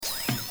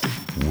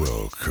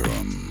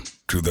Welcome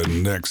to the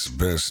Next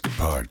Best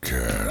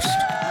Podcast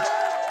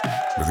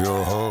with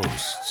your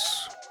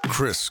hosts,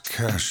 Chris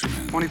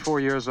Cashman. 24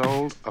 years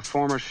old, a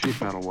former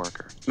sheet metal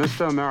worker,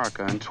 Mr.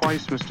 America and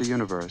twice Mr.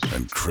 Universe.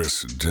 And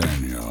Chris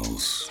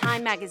Daniels.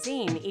 Time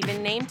magazine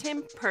even named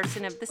him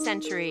Person of the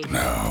Century.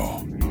 Now,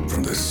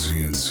 from the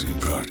C&C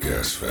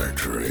Podcast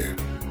Factory,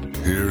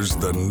 here's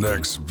the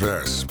Next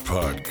Best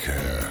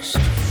Podcast.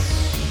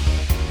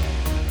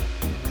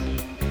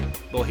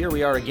 Well, here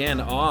we are again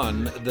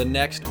on the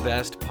Next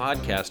Best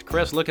Podcast.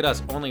 Chris, look at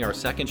us, only our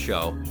second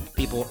show.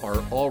 People are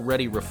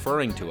already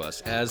referring to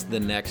us as the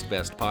Next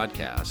Best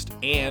Podcast.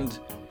 And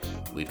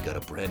we've got a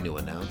brand new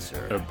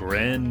announcer. A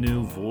brand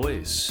new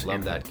voice.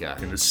 Love that guy.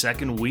 In the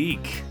second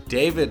week.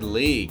 David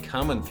Lee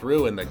coming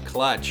through in the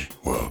clutch.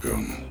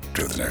 Welcome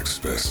to the Next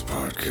Best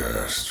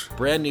Podcast.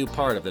 Brand new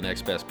part of the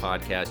Next Best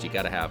Podcast. You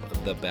got to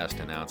have the best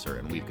announcer,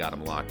 and we've got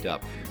him locked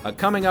up.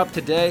 Coming up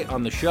today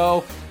on the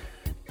show,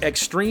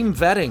 extreme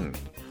vetting.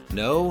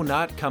 No,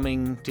 not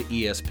coming to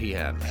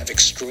ESPN. Have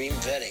extreme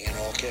vetting in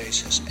all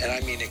cases, and I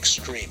mean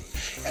extreme.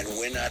 And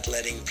we're not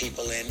letting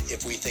people in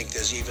if we think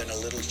there's even a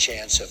little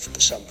chance of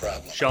some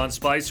problem. Sean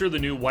Spicer, the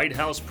new White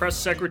House press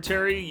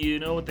secretary, you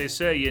know what they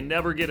say, you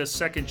never get a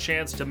second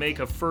chance to make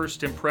a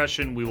first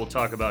impression. We will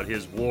talk about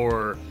his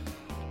war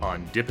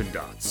on Dippin'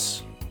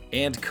 Dots.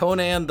 And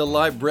Conan the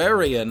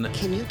Librarian.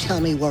 Can you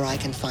tell me where I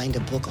can find a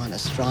book on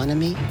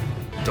astronomy?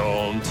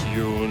 Don't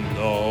you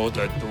know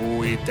the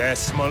Dewey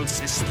Decimal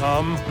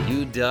System?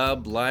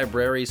 UW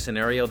library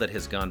scenario that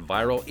has gone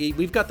viral.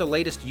 We've got the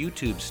latest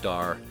YouTube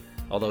star,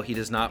 although he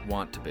does not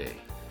want to be.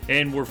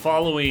 And we're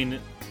following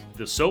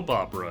the soap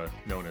opera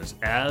known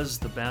as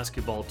the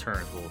Basketball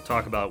Turns. We'll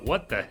talk about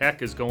what the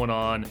heck is going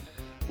on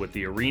with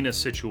the arena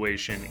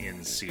situation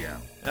in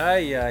Seattle.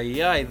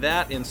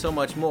 That and so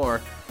much more.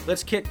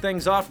 Let's kick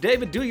things off.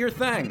 David, do your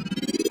thing.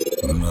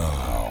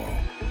 Now,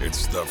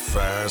 it's the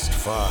Fast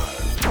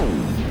Five.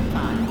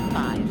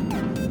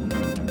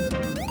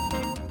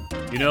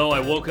 You know, I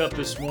woke up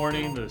this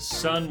morning, the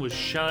sun was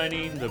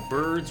shining, the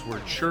birds were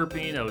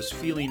chirping, I was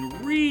feeling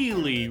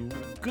really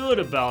good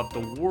about the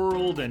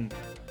world and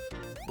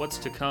what's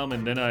to come,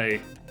 and then I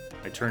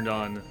turned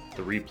on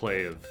the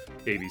replay of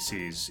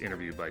ABC's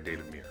interview by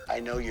David Muir. I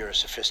know you're a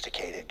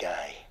sophisticated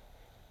guy.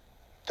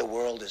 The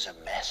world is a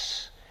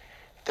mess.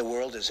 The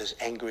world is as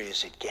angry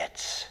as it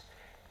gets.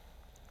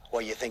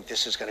 Well, you think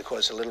this is going to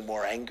cause a little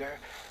more anger?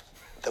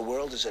 The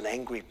world is an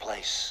angry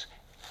place.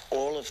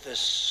 All of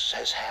this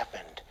has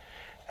happened.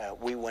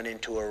 We went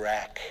into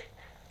Iraq.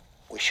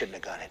 We shouldn't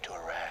have gone into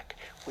Iraq.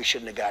 We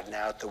shouldn't have gotten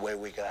out the way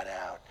we got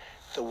out.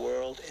 The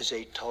world is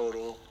a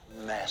total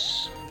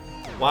mess.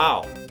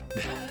 Wow.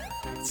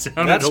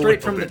 That's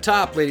straight from the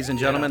top, ladies and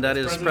gentlemen. Yeah, that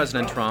is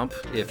President Trump.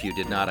 If you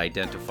did not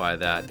identify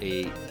that,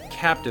 a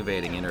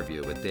captivating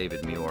interview with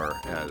David Muir,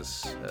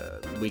 as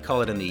we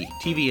call it in the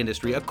TV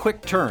industry, a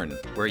quick turn,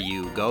 where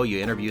you go, you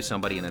interview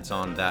somebody, and it's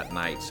on that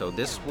night. So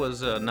this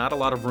was not a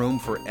lot of room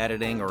for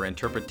editing or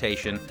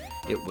interpretation.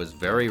 It was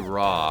very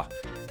raw,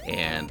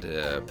 and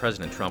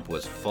President Trump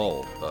was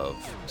full of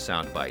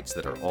sound bites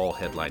that are all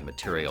headline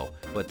material.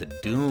 But the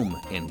doom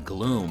and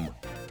gloom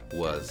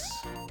was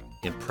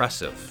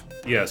impressive.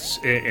 Yes,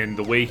 and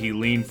the way he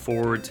leaned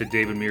forward to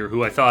David Muir,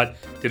 who I thought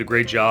did a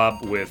great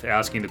job with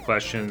asking the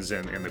questions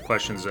and the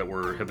questions that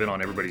have been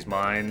on everybody's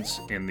minds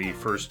in the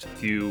first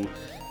few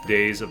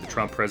days of the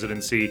Trump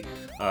presidency.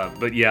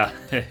 But yeah,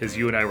 as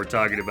you and I were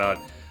talking about,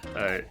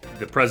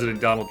 the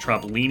President Donald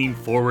Trump leaning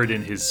forward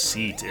in his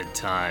seat at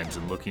times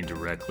and looking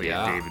directly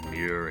at David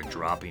Muir and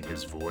dropping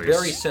his voice.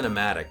 Very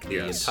cinematic.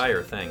 The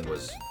entire thing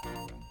was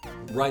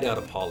right out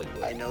of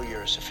Hollywood. I know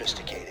you're a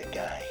sophisticated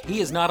guy. He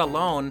is not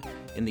alone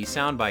in the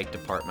soundbite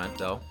department,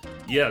 though.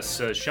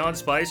 Yes, Sean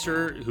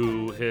Spicer,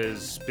 who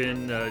has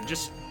been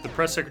just the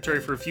press secretary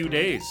for a few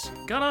days,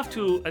 got off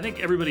to, I think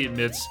everybody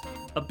admits,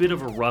 a bit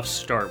of a rough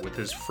start with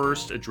his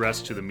first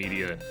address to the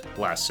media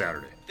last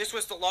Saturday. This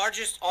was the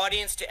largest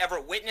audience to ever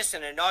witness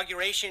an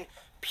inauguration,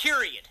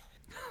 period.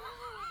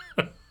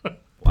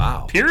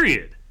 Wow.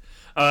 Period.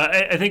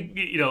 I think,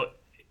 you know,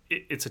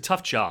 it's a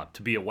tough job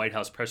to be a White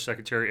House press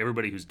secretary.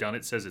 Everybody who's done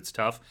it says it's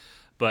tough,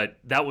 but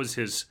that was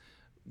his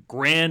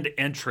grand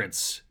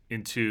entrance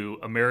into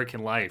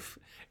American life,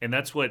 and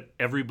that's what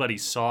everybody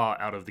saw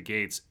out of the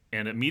gates.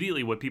 And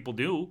immediately what people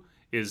do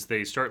is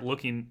they start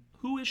looking,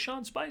 who is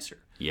Sean Spicer?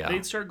 Yeah.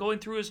 They'd start going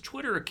through his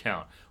Twitter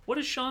account. What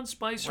is Sean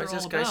Spicer all about? Why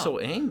is this guy so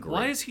angry?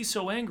 Why is he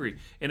so angry?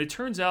 And it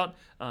turns out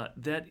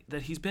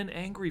that he's been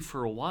angry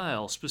for a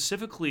while,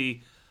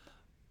 specifically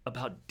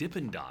about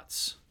Dippin'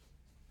 Dots.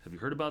 Have you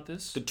heard about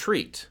this? The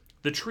treat.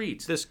 The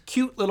treat. This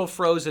cute little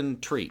frozen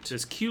treat.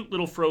 This cute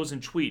little frozen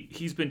treat.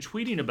 He's been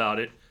tweeting about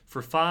it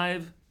for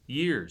 5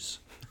 years.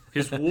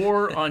 His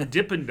war on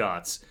Dippin'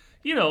 Dots.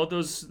 You know,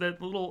 that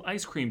little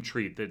ice cream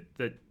treat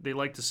that they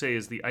like to say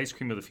is the ice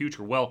cream of the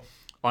future. Well,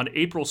 on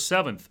April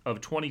 7th of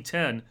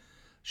 2010,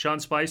 Sean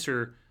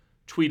Spicer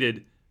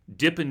tweeted,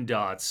 "Dippin'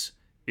 Dots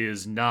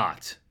is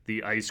not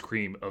the ice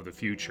cream of the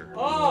future.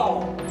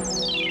 Oh!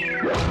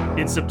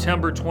 In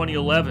September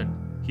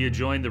 2011, he had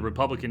joined the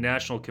Republican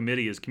National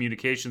Committee as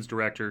communications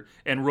director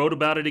and wrote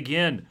about it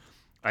again.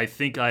 I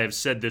think I have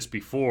said this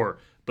before,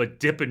 but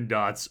Dippin'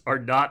 Dots are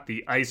not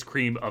the ice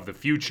cream of the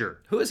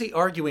future. Who is he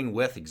arguing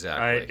with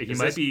exactly? He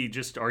might be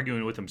just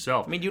arguing with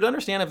himself. I mean, you'd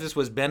understand if this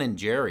was Ben and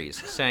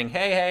Jerry's saying,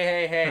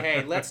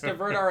 hey, let's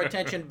divert our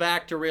attention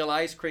back to real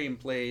ice cream,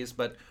 please.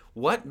 But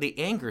what? The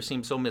anger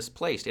seems so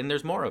misplaced, and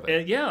there's more of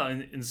it.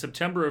 In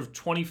September of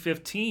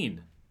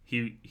 2015,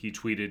 he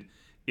tweeted,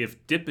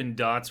 if Dippin'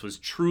 Dots was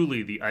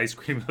truly the ice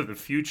cream of the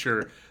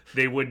future,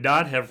 they would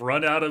not have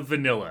run out of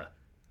vanilla.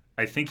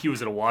 I think he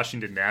was at a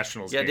Washington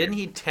Nationals game. Yeah, didn't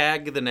he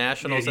tag the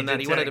Nationals in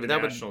that?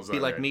 That would be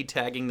like me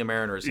tagging the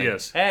Mariners. Saying,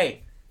 yes.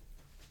 Hey,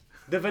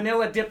 the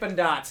vanilla Dippin'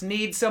 Dots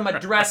need some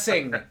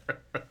addressing.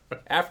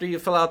 After you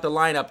fill out the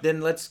lineup,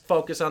 then let's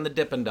focus on the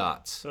Dippin'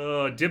 Dots.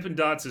 Dippin'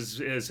 Dots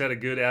has had a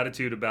good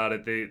attitude about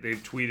it.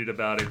 They've tweeted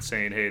about it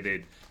saying, hey,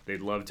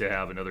 they'd love to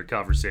have another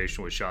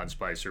conversation with Sean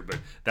Spicer. But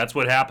that's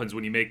what happens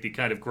when you make the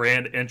kind of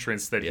grand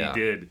entrance that he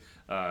did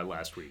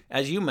last week.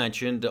 As you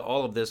mentioned,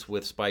 all of this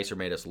with Spicer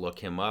made us look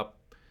him up.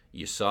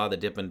 You saw the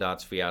Dippin'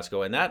 Dots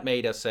fiasco, and that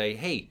made us say,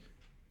 hey,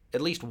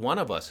 at least one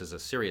of us is a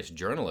serious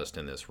journalist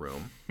in this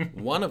room.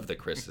 One of the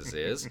Chris's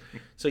is.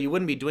 So you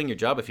wouldn't be doing your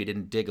job if you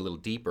didn't dig a little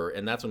deeper,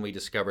 and that's when we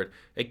discovered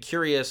a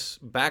curious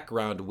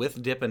background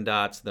with Dippin'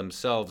 Dots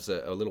themselves.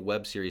 A little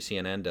web series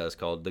CNN does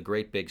called The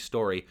Great Big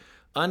Story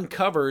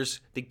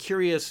uncovers the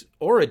curious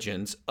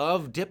origins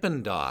of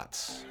Dippin'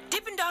 Dots.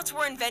 Dippin' Dots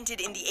were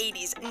invented in the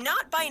 80s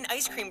not by an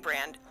ice cream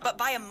brand, but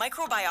by a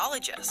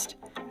microbiologist.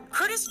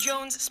 Curtis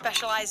Jones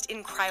specialized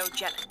in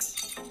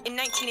cryogenics. In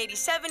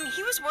 1987,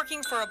 he was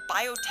working for a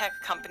biotech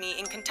company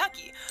in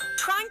Kentucky,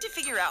 trying to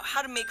figure out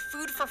how to make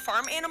food for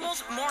farm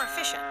animals more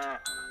efficient.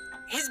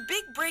 His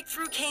big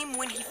breakthrough came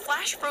when he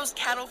flash froze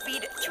cattle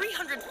feed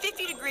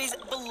 350 degrees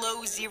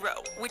below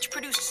zero, which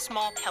produced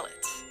small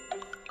pellets.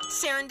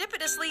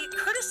 Serendipitously,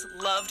 Curtis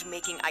loved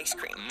making ice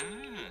cream.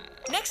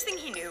 Next thing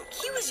he knew,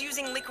 he was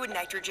using liquid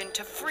nitrogen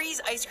to freeze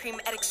ice cream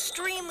at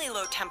extremely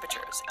low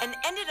temperatures and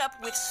ended up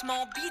with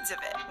small beads of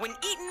it. When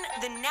eaten,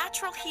 the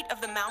natural heat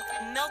of the mouth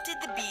melted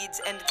the beads,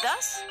 and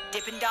thus,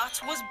 Dippin'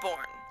 Dots was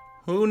born.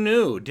 Who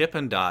knew?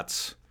 Dippin'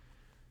 Dots,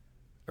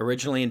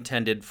 originally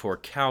intended for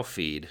cow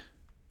feed,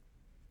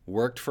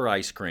 worked for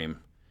ice cream,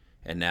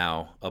 and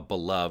now a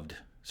beloved,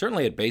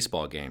 certainly at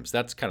baseball games.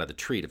 That's kind of the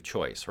treat of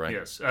choice, right?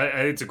 Yes.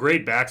 It's a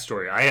great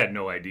backstory. I had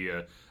no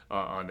idea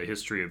on the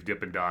history of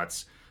Dippin'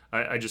 Dots.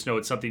 I just know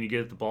it's something you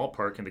get at the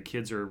ballpark, and the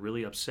kids are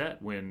really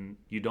upset when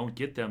you don't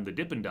get them the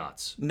Dippin'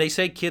 Dots. And they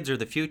say kids are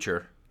the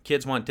future.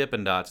 Kids want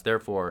Dippin' Dots,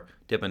 therefore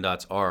Dippin'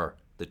 Dots are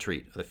the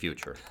treat of the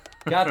future.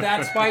 Got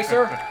that,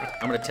 Spicer?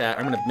 I'm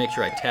gonna make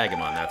sure I tag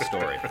him on that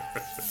story.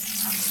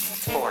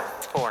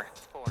 Four.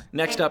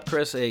 Next up,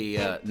 Chris,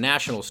 a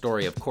national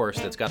story, of course,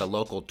 that's got a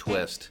local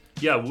twist.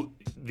 Yeah,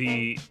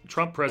 the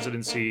Trump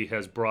presidency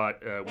has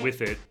brought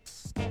with it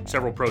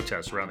several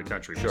protests around the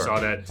country. Sure. We saw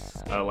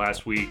that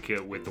last week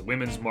with the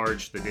Women's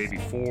March. The day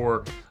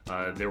before,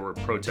 there were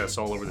protests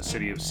all over the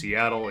city of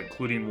Seattle,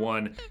 including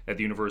one at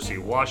the University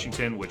of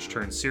Washington, which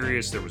turned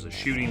serious. There was a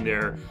shooting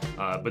there,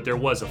 but there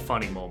was a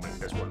funny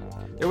moment as well.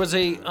 There was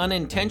a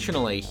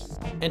unintentionally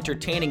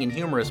entertaining and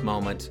humorous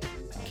moment.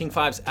 King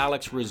 5's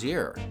Alex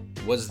Rozier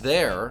was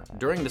there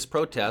during this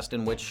protest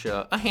in which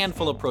a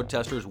handful of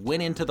protesters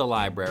went into the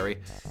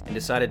library and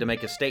decided to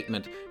make a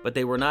statement, but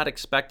they were not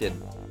expected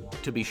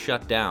to be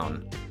shut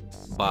down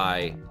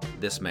by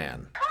this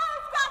man.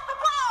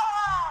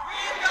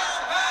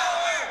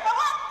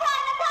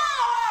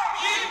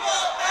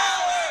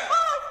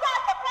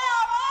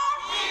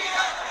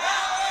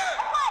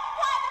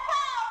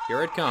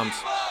 Here it comes.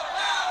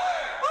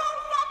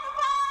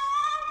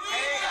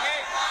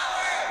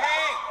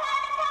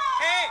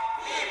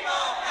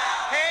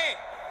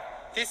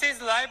 This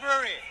is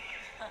library.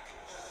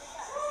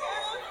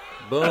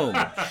 Boom.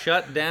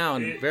 Shut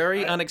down.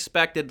 Very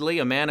unexpectedly,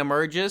 a man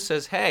emerges,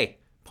 says, hey,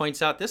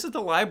 points out this is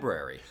the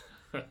library.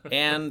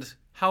 And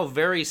how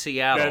very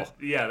Seattle.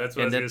 That's what I was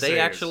going to say. And that they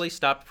actually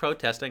stopped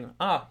protesting.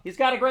 Oh, he's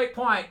got a great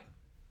point.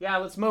 Yeah,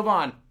 let's move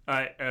on.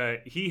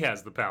 He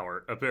has the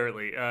power,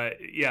 apparently.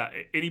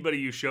 Anybody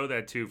you show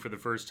that to for the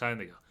first time,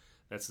 they go,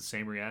 that's the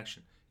same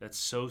reaction. That's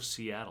so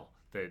Seattle.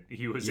 That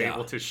he was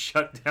able to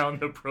shut down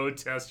the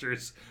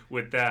protesters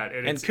with that.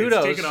 And it's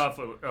taken off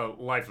a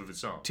life of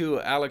its own.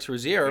 To Alex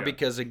Rozier,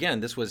 because,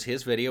 again, this was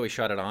his video. He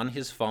shot it on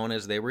his phone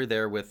as they were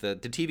there with the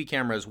TV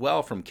camera as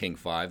well from King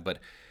 5. But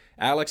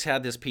Alex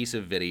had this piece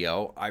of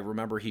video. I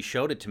remember he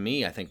showed it to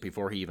me, I think,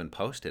 before he even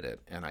posted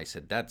it. And I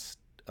said, that's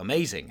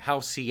amazing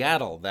how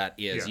Seattle that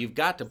is. Yeah. You've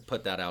got to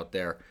put that out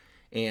there.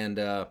 And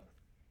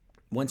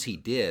once he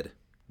did,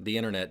 the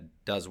internet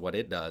does what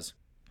it does.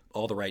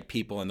 All the right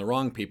people and the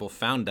wrong people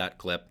found that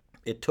clip.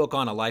 It took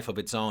on a life of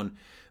its own.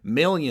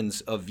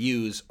 Millions of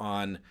views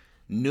on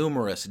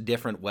numerous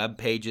different web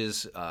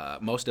pages,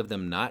 most of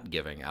them not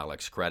giving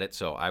Alex credit.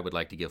 So I would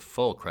like to give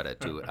full credit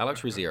to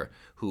Alex Rozier,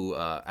 who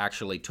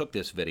actually took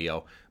this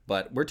video.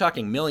 But we're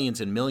talking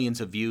millions and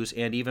millions of views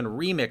and even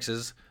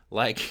remixes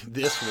like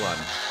this one.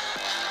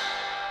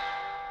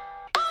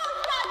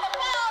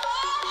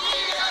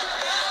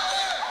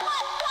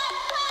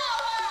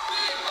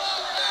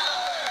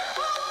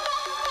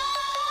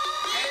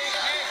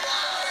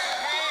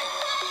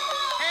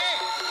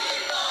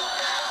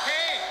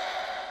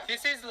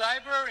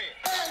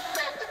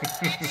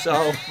 Hurry!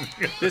 So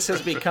this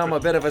has become a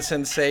bit of a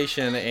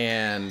sensation,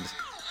 and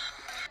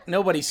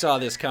nobody saw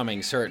this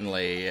coming,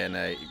 certainly, in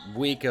a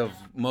week of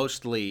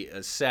mostly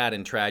sad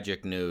and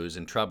tragic news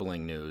and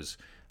troubling news.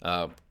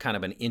 Kind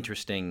of an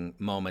interesting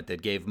moment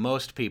that gave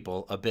most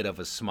people a bit of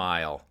a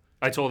smile.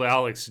 I told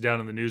Alex down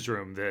in the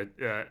newsroom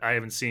that I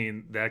haven't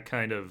seen that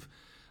kind of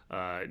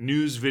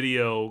news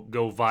video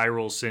go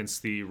viral since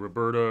the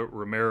Roberta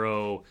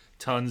Romero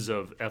Tons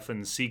of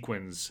Effin'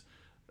 Sequins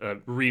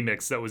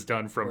remix that was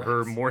done from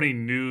her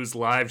morning news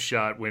live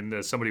shot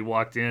when somebody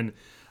walked in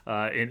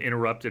and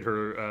interrupted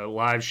her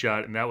live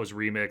shot, and that was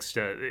remixed.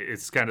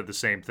 It's kind of the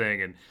same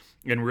thing,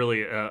 and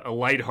really a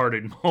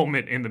lighthearted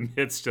moment in the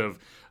midst of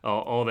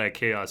all that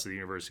chaos at the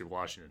University of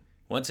Washington.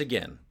 Once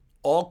again,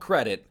 all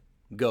credit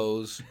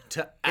goes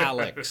to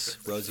Alex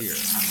Rozier.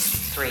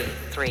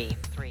 3.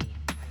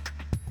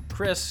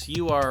 Chris,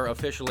 you are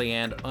officially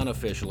and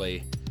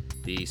unofficially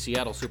the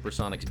Seattle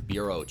Supersonics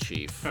bureau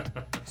chief.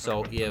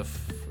 So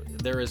if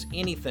there is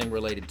anything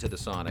related to the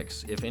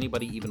Sonics, if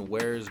anybody even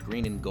wears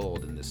green and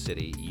gold in this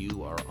city,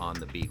 you are on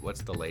the beat.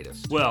 What's the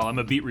latest? Well, I'm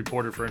a beat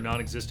reporter for a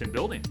non-existent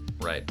building.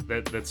 Right.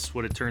 That's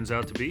what it turns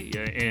out to be.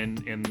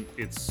 And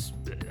it's,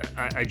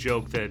 I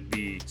joke that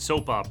the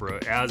soap opera,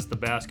 As the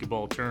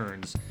Basketball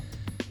Turns,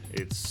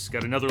 it's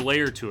got another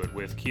layer to it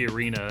with Key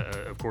Arena.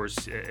 Of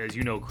course, as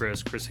you know,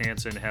 Chris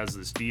Hansen has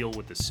this deal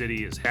with the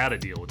city, has had a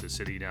deal with the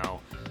city now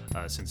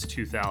since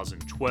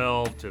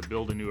 2012 to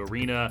build a new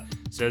arena.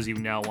 Says he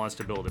now wants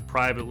to build it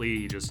privately.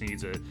 He just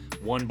needs a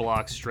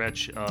one-block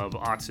stretch of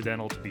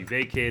Occidental to be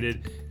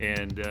vacated,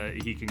 and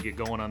he can get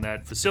going on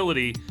that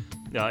facility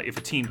if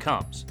a team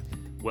comes.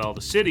 Well,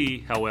 the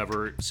city,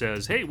 however,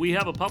 says, hey, we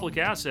have a public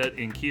asset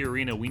in Key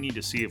Arena. We need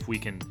to see if we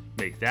can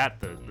make that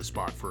the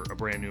spot for a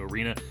brand new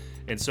arena.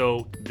 And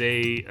so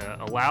they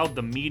allowed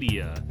the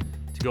media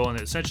to go on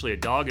essentially a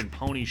dog and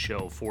pony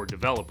show for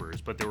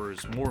developers, but there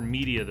was more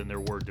media than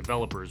there were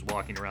developers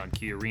walking around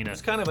Key Arena.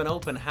 It's kind of an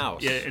open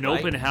house. Yeah, an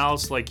open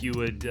house like you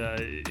would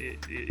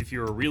if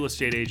you're a real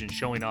estate agent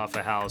showing off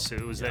a house.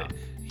 It was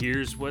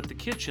here's what the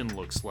kitchen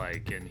looks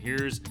like, and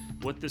here's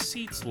what the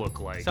seats look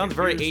like. Sounds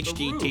very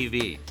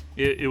HGTV.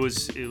 It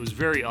was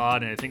very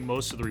odd, and I think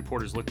most of the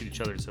reporters looked at each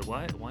other and said,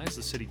 why is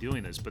the city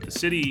doing this? But the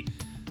city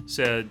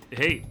said,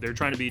 hey, they're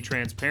trying to be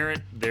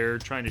transparent. They're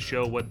trying to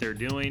show what they're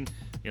doing.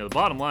 The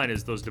bottom line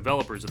is those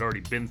developers had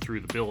already been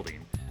through the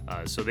building.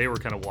 So they were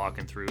kind of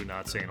walking through,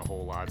 not saying a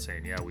whole lot,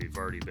 saying, yeah, we've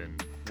already been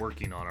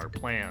working on our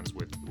plans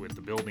with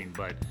the building.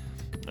 But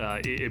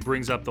it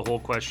brings up the whole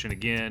question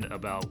again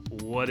about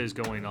what is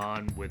going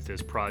on with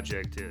this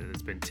project.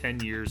 It's been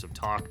 10 years of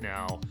talk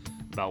now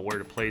about where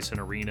to place an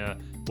arena,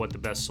 what the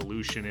best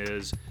solution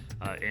is.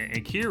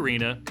 And Key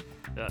Arena,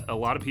 a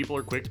lot of people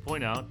are quick to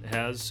point out,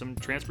 has some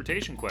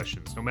transportation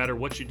questions, no matter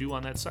what you do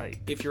on that site.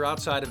 If you're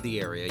outside of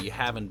the area, you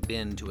haven't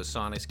been to a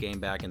Sonics game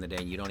back in the day,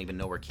 and you don't even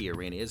know where Key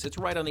Arena is, it's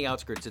right on the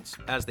outskirts. It's,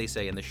 as they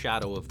say, in the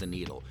shadow of the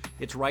needle.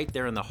 It's right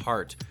there in the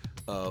heart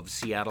of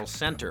Seattle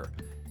Center,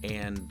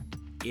 and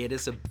it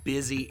is a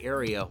busy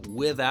area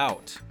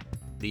without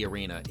the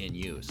arena in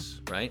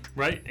use, right?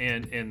 Right,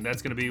 and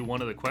that's going to be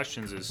one of the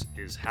questions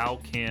is how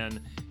can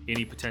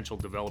any potential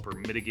developer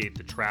mitigate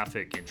the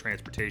traffic and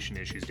transportation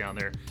issues down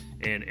there?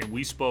 And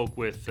we spoke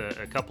with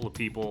a couple of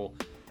people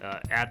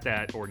at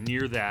that or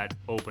near that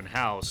open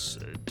house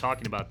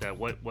talking about that,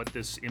 what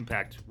this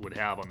impact would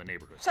have on the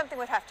neighborhood. Something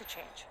would have to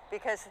change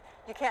because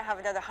you can't have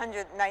another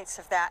 100 nights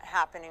of that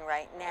happening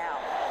right now.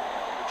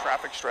 The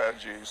traffic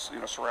strategies,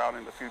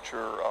 surrounding the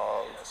future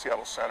of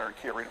Seattle Center and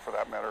Key Arena for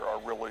that matter are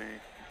really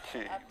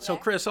key. So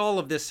Chris, all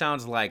of this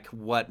sounds like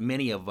what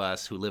many of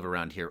us who live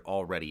around here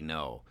already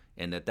know,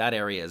 and that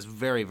area is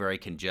very, very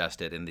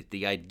congested, and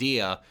the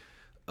idea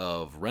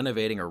of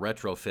renovating or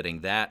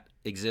retrofitting that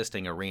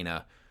existing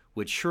arena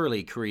would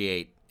surely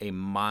create a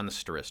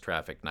monstrous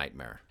traffic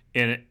nightmare.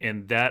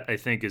 And that, I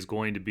think, is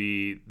going to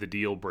be the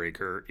deal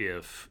breaker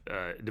if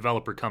a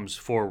developer comes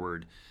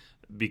forward,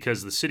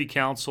 because the city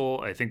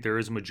council, I think there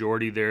is a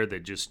majority there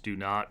that just do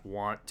not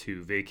want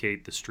to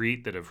vacate the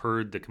street, that have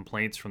heard the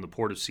complaints from the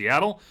Port of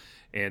Seattle,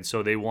 and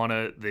so they want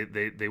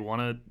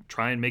to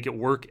try and make it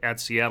work at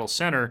Seattle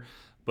Center,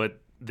 but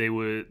there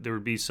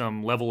would be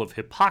some level of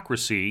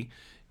hypocrisy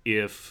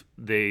if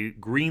they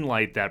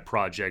greenlight that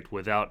project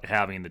without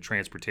having the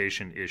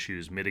transportation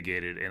issues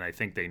mitigated, and I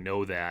think they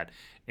know that,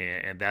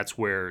 and that's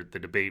where the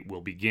debate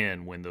will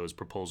begin when those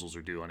proposals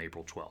are due on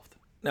April 12th.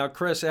 Now,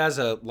 Chris, as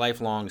a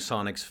lifelong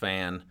Sonics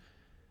fan,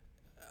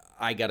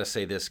 I gotta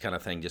say this kind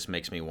of thing just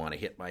makes me want to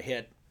hit my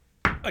head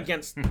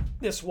against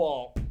this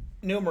wall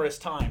numerous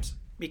times,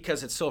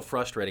 because it's so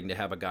frustrating to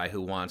have a guy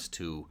who wants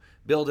to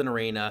build an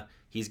arena.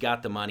 He's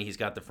got the money, he's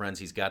got the friends,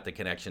 he's got the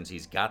connections,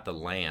 he's got the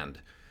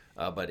land.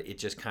 But it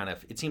just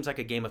it seems like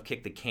a game of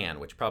kick the can,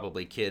 which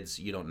probably kids,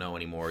 you don't know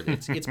anymore.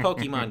 It's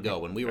Pokemon Go.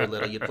 When we were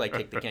little, you'd play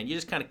kick the can. You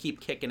just kind of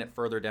keep kicking it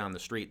further down the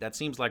street. That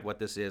seems like what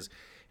this is,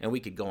 and we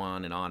could go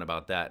on and on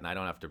about that, and I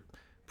don't have to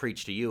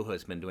preach to you, who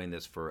has been doing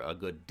this for a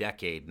good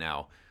decade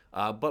now.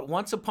 But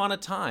once upon a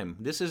time,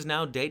 this is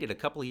now dated a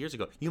couple of years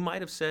ago, you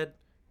might have said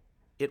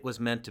it was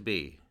meant to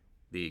be,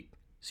 the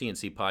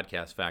C&C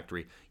Podcast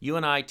Factory. You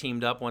and I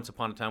teamed up once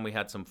upon a time. We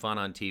had some fun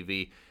on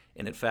TV,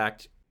 and in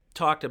fact,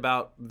 talked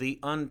about the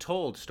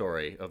untold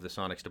story of the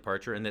Sonics'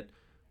 departure, and that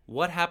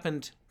what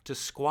happened to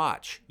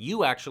Squatch.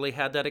 You actually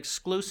had that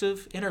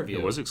exclusive interview.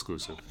 It was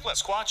exclusive. Well,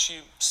 Squatch,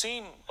 you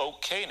seem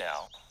okay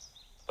now,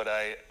 but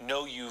I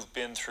know you've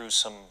been through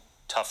some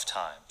tough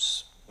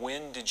times.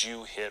 When did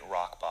you hit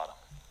rock bottom?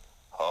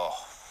 Oh,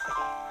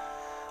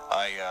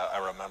 I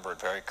remember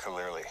it very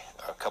clearly.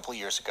 A couple of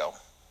years ago,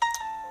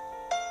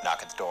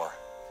 knock at the door.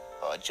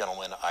 A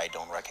gentleman I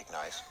don't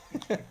recognize.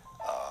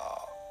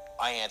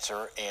 I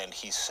answer, and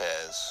he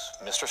says,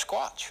 Mr.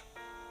 Squatch.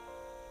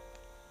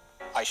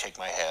 I shake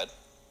my head.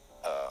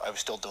 I was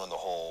still doing the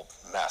whole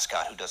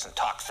mascot who doesn't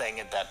talk thing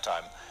at that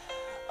time.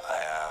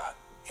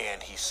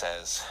 And he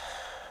says,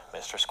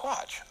 Mr.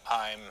 Squatch,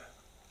 I'm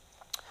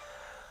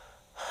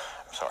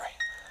sorry.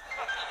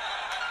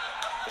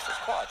 Mr.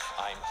 Squatch,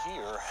 I'm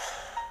here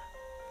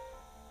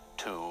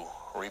to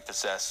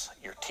repossess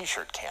your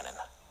t-shirt cannon.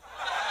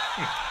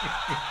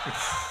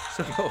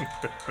 So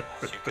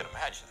you can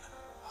imagine.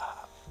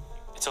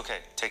 It's okay.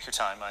 Take your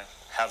time. I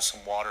have some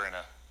water and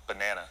a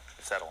banana,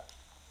 if that'll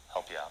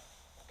help you out.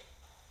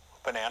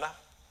 Banana?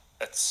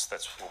 That's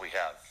what we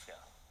have. Yeah.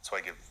 That's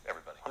what I give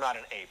everybody. I'm not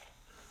an ape.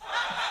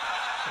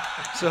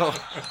 So,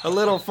 a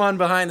little fun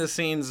behind the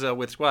scenes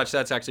with Squatch.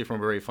 That's actually from a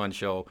very fun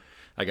show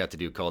I got to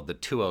do called The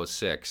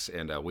 206,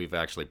 and we've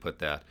actually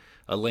put a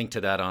link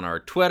to that on our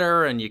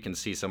Twitter, and you can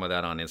see some of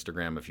that on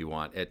Instagram if you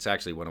want. It's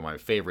actually one of my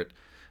favorite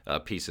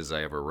pieces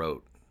I ever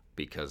wrote,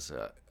 because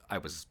I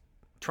was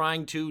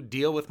trying to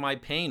deal with my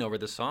pain over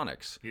the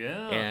Sonics.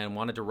 Yeah. And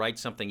wanted to write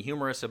something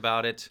humorous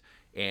about it.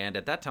 And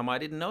at that time, I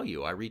didn't know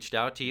you. I reached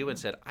out to you and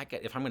said,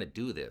 if I'm going to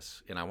do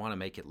this and I want to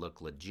make it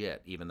look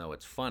legit, even though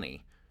it's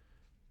funny,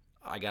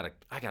 I gotta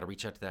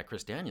reach out to that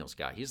Chris Daniels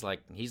guy. He's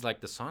like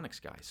the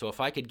Sonics guy. So if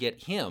I could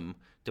get him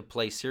to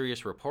play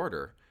serious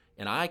reporter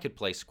and I could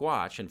play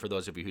Squatch, and for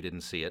those of you who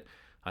didn't see it,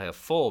 I have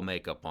full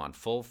makeup on,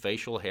 full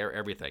facial hair,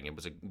 everything. It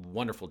was a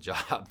wonderful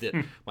job that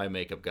my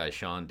makeup guy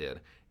Sean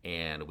did.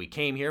 And we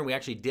came here and we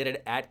actually did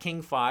it at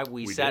King 5.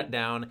 We sat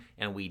down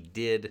and we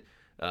did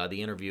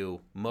the interview.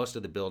 Most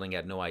of the building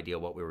had no idea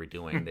what we were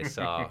doing. They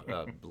saw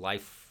a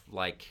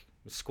lifelike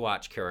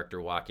Squatch character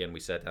walk in.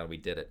 We sat down, we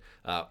did it.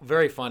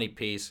 Very funny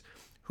piece.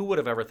 Who would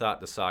have ever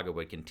thought the saga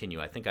would continue?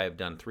 I think I have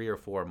done 3 or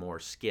 4 more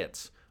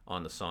skits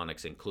on the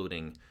Sonics,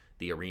 including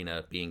the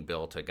arena being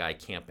built, a guy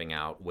camping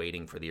out,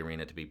 waiting for the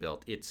arena to be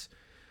built. It's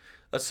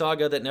a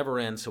saga that never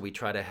ends, so we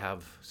try to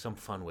have some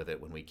fun with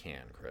it when we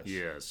can, Chris.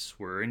 Yes,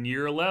 we're in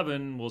year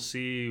 11. We'll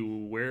see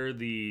where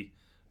the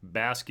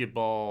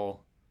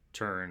basketball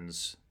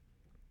turns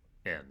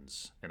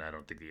ends, and I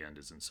don't think the end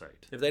is in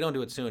sight. If they don't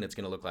do it soon, it's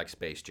going to look like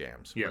Space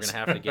Jams. Yes. We're going to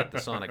have to get the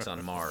Sonics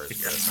on Mars.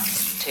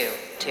 Chris.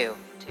 Two.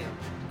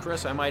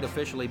 Chris, I might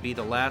officially be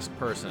the last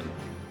person,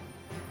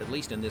 at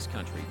least in this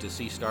country, to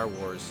see Star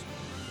Wars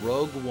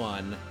Rogue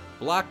One,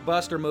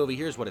 blockbuster movie.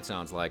 Here's what it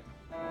sounds like.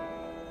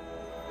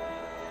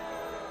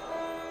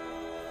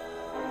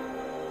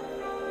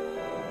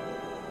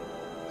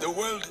 The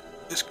world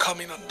is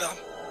coming undone.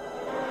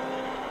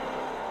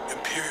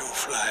 Imperial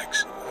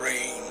flags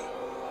reign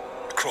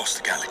across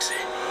the galaxy.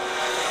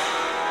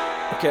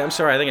 Okay, I'm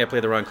sorry. I think I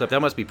played the wrong clip. That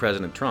must be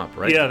President Trump,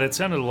 right? Yeah, that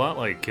sounded a lot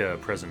like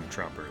President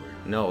Trump earlier.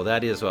 No,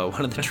 that is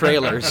one of the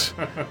trailers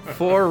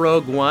for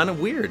Rogue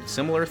One. Weird,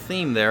 similar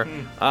theme there.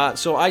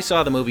 So I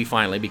saw the movie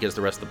finally because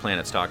the rest of the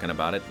planet's talking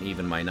about it.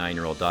 Even my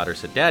 9-year-old daughter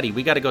said, Daddy,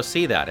 we got to go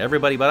see that.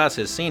 Everybody but us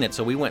has seen it,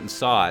 so we went and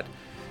saw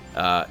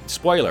it.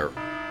 Spoiler.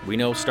 We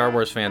know Star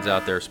Wars fans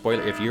out there,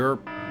 spoiler, if you're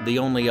the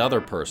only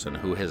other person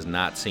who has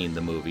not seen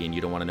the movie and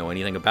you don't want to know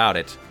anything about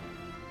it,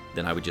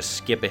 then I would just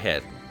skip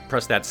ahead.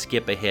 Press that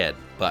skip ahead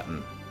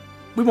button.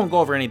 We won't go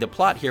over any of the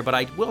plot here, but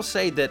I will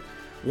say that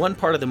one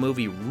part of the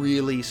movie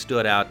really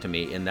stood out to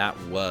me, and that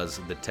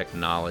was the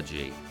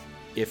technology.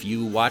 If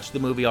you watched the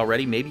movie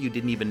already, maybe you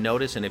didn't even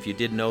notice, and if you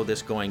did know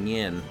this going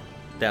in,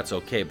 that's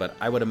okay. But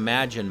I would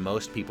imagine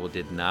most people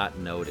did not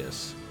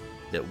notice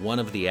that one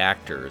of the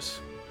actors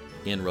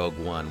in Rogue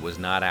One was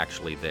not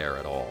actually there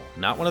at all.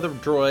 Not one of the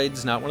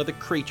droids, not one of the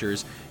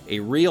creatures, a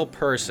real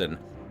person.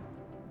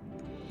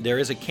 There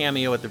is a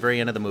cameo at the very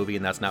end of the movie,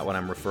 and that's not what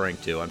I'm referring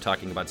to. I'm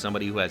talking about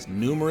somebody who has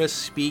numerous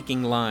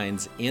speaking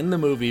lines in the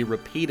movie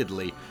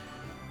repeatedly,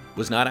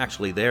 was not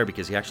actually there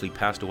because he actually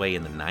passed away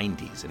in the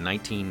 90s. In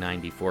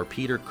 1994,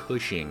 Peter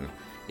Cushing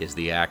is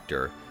the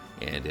actor,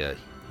 and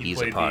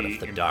he's a part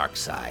of the dark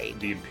side.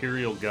 The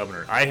Imperial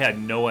Governor. I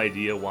had no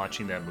idea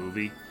watching that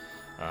movie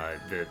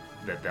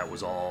that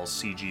was all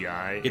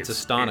CGI. It's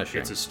astonishing.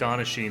 It's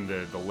astonishing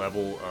the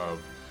level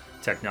of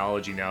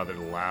technology now that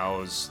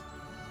allows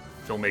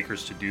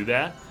filmmakers to do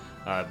that.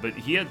 But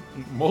he had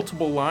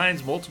multiple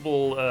lines,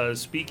 multiple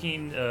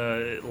speaking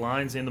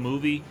lines in the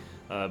movie,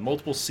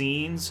 multiple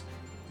scenes,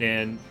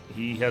 and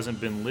he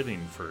hasn't been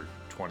living for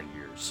 20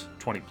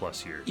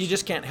 plus years. You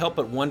just can't help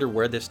but wonder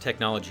where this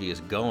technology is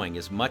going.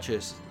 As much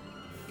as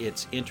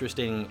It's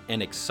interesting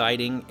and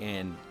exciting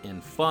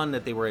and fun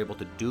that they were able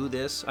to do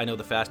this. I know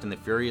the Fast and the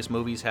Furious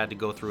movies had to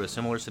go through a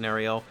similar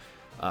scenario.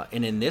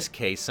 And in this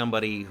case,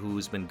 somebody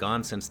who's been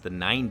gone since the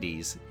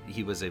 90s,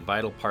 he was a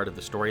vital part of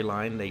the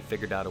storyline. They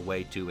figured out a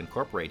way to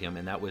incorporate him,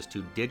 and that was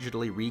to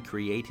digitally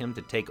recreate him,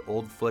 to take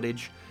old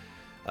footage,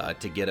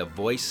 to get a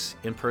voice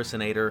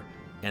impersonator,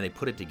 and they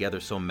put it together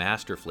so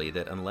masterfully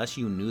that unless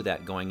you knew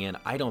that going in,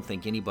 I don't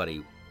think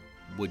anybody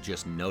would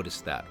just notice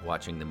that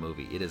watching the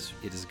movie. It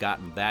has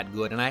gotten that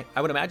good, and I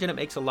would imagine it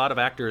makes a lot of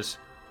actors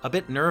a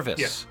bit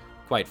nervous,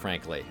 quite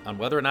frankly, on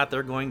whether or not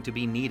they're going to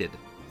be needed.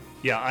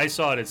 Yeah, I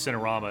saw it at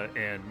Cinerama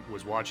and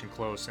was watching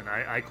close, and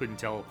I couldn't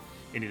tell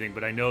anything,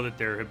 but I know that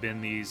there have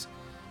been these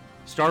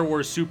Star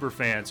Wars super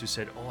fans who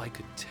said, I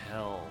could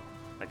tell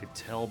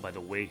by the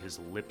way his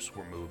lips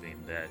were moving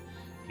that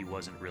he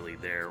wasn't really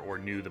there or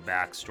knew the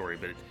backstory.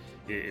 But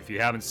if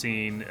you haven't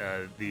seen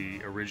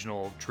the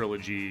original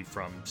trilogy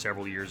from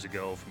several years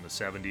ago, from the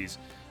 70s,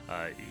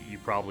 you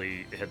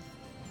probably have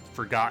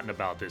forgotten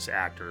about this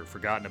actor,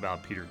 forgotten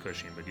about Peter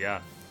Cushing. But yeah,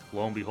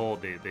 lo and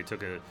behold, they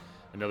took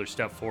another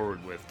step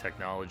forward with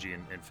technology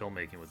and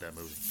filmmaking with that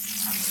movie.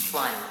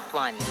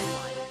 One.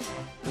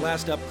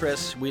 Last up,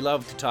 Chris, we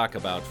love to talk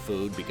about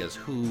food because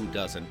who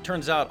doesn't?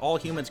 Turns out all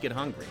humans get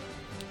hungry.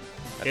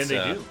 And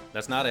they do.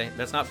 That's not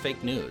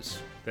fake news.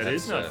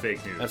 That's not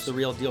fake news. That's the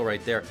real deal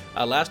right there.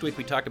 Last week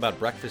we talked about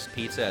breakfast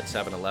pizza at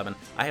 7-Eleven.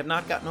 I have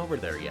not gotten over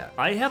there yet.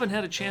 I haven't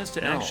had a chance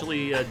to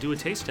actually do a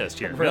taste test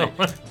yet. Right.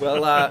 No.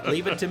 Well,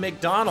 leave it to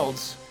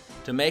McDonald's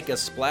to make a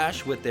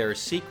splash with their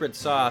secret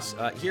sauce.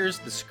 Here's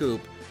the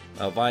scoop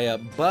via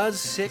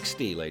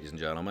Buzz60, ladies and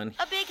gentlemen.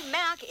 A Big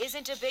Mac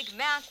isn't a Big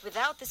Mac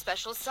without the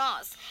special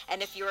sauce.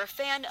 And if you're a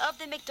fan of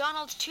the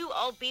McDonald's 2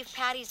 all-beef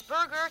patties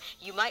burger,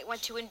 you might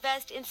want to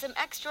invest in some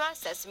extra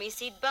sesame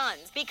seed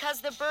buns,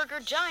 because the burger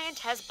giant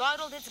has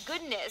bottled its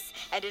goodness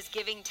and is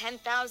giving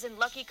 10,000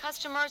 lucky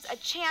customers a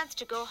chance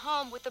to go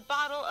home with a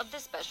bottle of the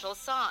special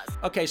sauce.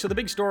 Okay, so the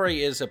big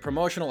story is a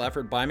promotional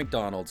effort by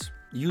McDonald's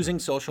using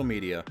social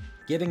media,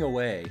 giving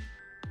away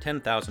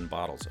 10,000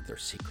 bottles of their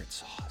secret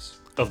sauce.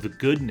 Of the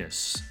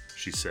goodness,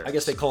 she says. I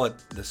guess they call it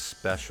the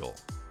special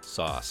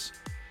sauce,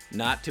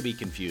 not to be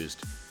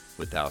confused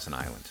with Thousand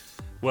Island.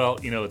 Well,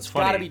 it's funny. It's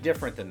got to be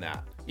different than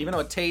that. Even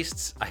though it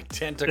tastes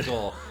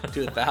identical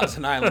to the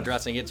Thousand Island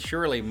dressing,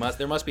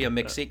 there must be a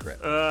mixed secret.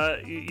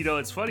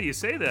 It's funny you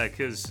say that,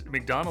 because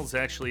McDonald's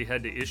actually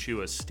had to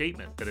issue a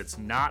statement that it's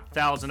not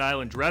Thousand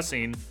Island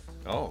dressing.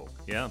 Oh.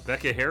 Yeah,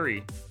 Becca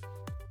Harry,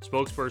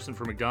 spokesperson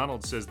for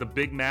McDonald's, says the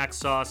Big Mac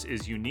sauce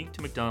is unique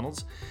to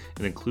McDonald's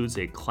and includes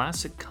a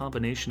classic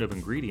combination of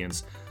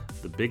ingredients.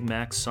 The Big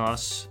Mac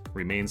sauce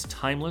remains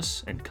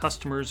timeless, and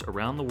customers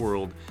around the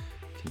world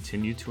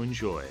continue to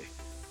enjoy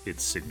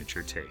its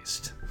signature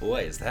taste.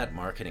 Boy, is that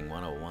marketing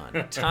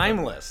 101.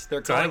 Timeless.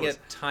 They're calling it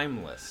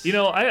timeless.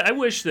 I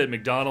wish that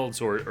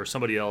McDonald's or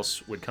somebody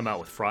else would come out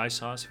with fry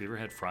sauce. Have you ever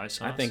had fry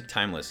sauce? I think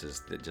timeless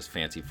is just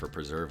fancy for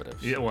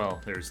preservatives. Yeah,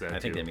 well, there's that I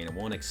think too. they mean it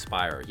won't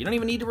expire. You don't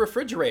even need to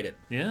refrigerate it.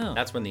 Yeah.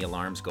 That's when the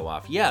alarms go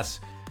off.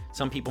 Yes,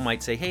 some people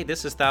might say, hey,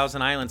 this is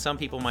Thousand Island. Some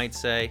people might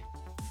say,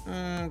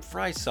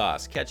 fry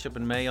sauce, ketchup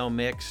and mayo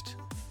mixed.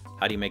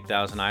 How do you make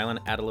Thousand Island?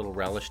 Add a little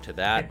relish to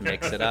that,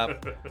 mix it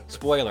up.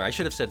 Spoiler. I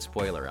should have said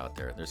spoiler out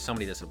there. There's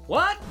somebody that said,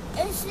 what?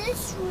 Is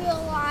this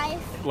real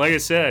life? Like I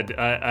said,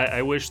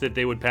 I wish that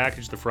they would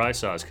package the fry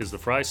sauce, because the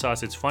fry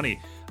sauce, it's funny.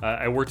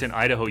 I worked in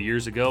Idaho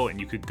years ago, and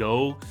you could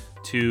go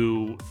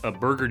to a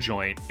burger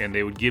joint, and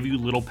they would give you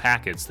little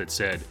packets that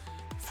said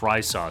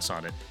fry sauce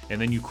on it. And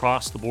then you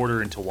cross the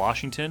border into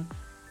Washington,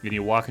 and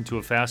you walk into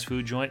a fast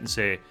food joint and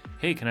say,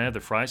 hey, can I have the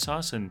fry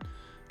sauce? And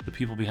the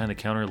people behind the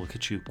counter look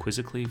at you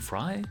quizzically.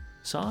 Fry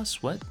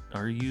sauce? What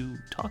are you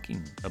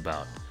talking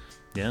about?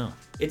 Yeah.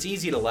 It's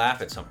easy to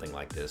laugh at something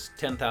like this.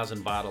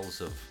 10,000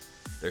 bottles of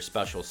their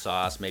special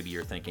sauce. Maybe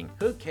you're thinking,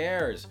 who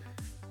cares?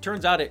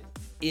 Turns out it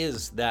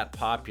is that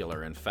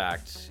popular. In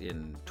fact,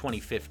 in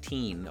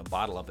 2015, a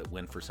bottle of it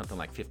went for something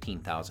like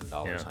 $15,000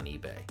 on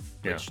eBay.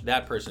 Which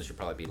that person should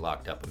probably be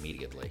locked up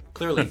immediately.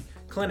 Clearly,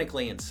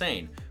 clinically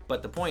insane.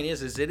 But the point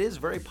is it is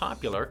very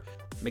popular.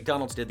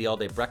 McDonald's did the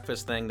all-day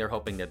breakfast thing. They're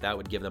hoping that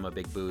would give them a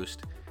big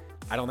boost.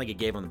 I don't think it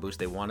gave them the boost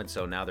they wanted,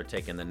 so now they're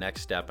taking the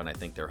next step, and I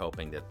think they're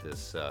hoping that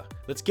this...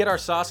 let's get our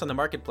sauce on the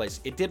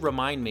marketplace. It did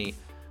remind me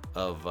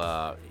of...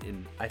 I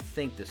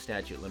think the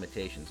statute of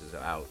limitations is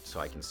out, so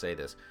I can say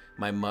this.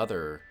 My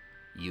mother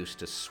used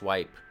to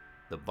swipe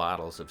the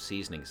bottles of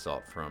seasoning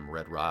salt from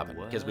Red Robin,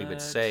 because we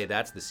would say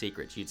that's the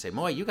secret. She'd say,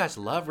 Moy, you guys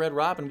love Red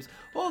Robin.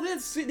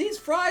 We'd say, these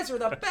fries are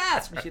the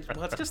best.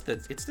 Well, it's just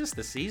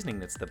the seasoning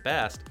that's the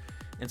best.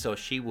 And so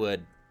she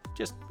would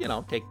just,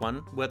 take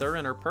one with her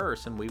in her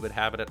purse, and we would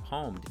have it at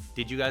home.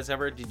 Did you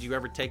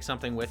ever take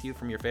something with you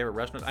from your favorite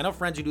restaurants? I know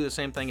friends who do the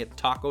same thing at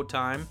taco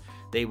time.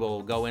 They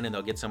will go in and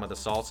they'll get some of the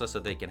salsa so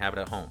they can have it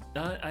at home.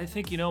 I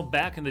think,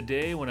 back in the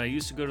day when I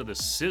used to go to the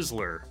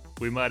Sizzler,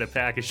 we might have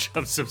packaged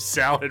up some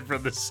salad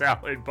from the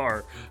salad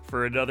bar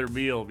for another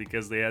meal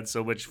because they had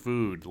so much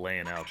food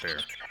laying out there.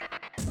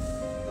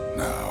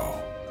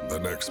 Now, The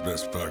Next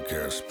Best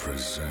Podcast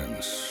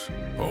presents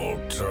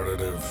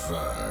Alternative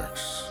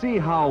Facts. See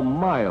how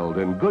mild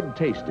and good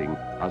tasting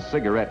a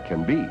cigarette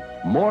can be.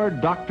 More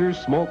doctors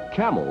smoke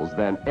Camels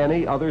than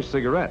any other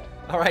cigarette.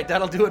 All right,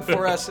 that'll do it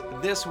for us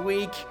this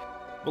week.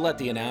 We'll let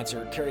the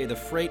announcer carry the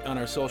freight on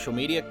our social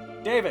media.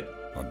 David.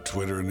 On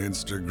Twitter and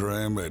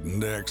Instagram at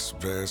Next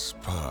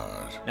Best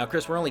Pod. Now,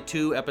 Chris, we're only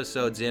 2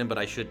 episodes in, but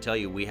I should tell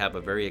you we have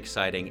a very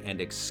exciting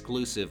and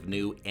exclusive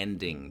new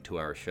ending to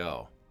our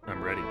show.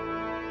 I'm ready.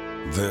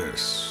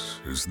 This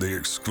is the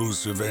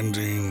exclusive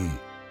ending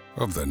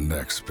of the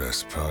Next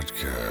Best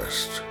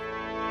Podcast.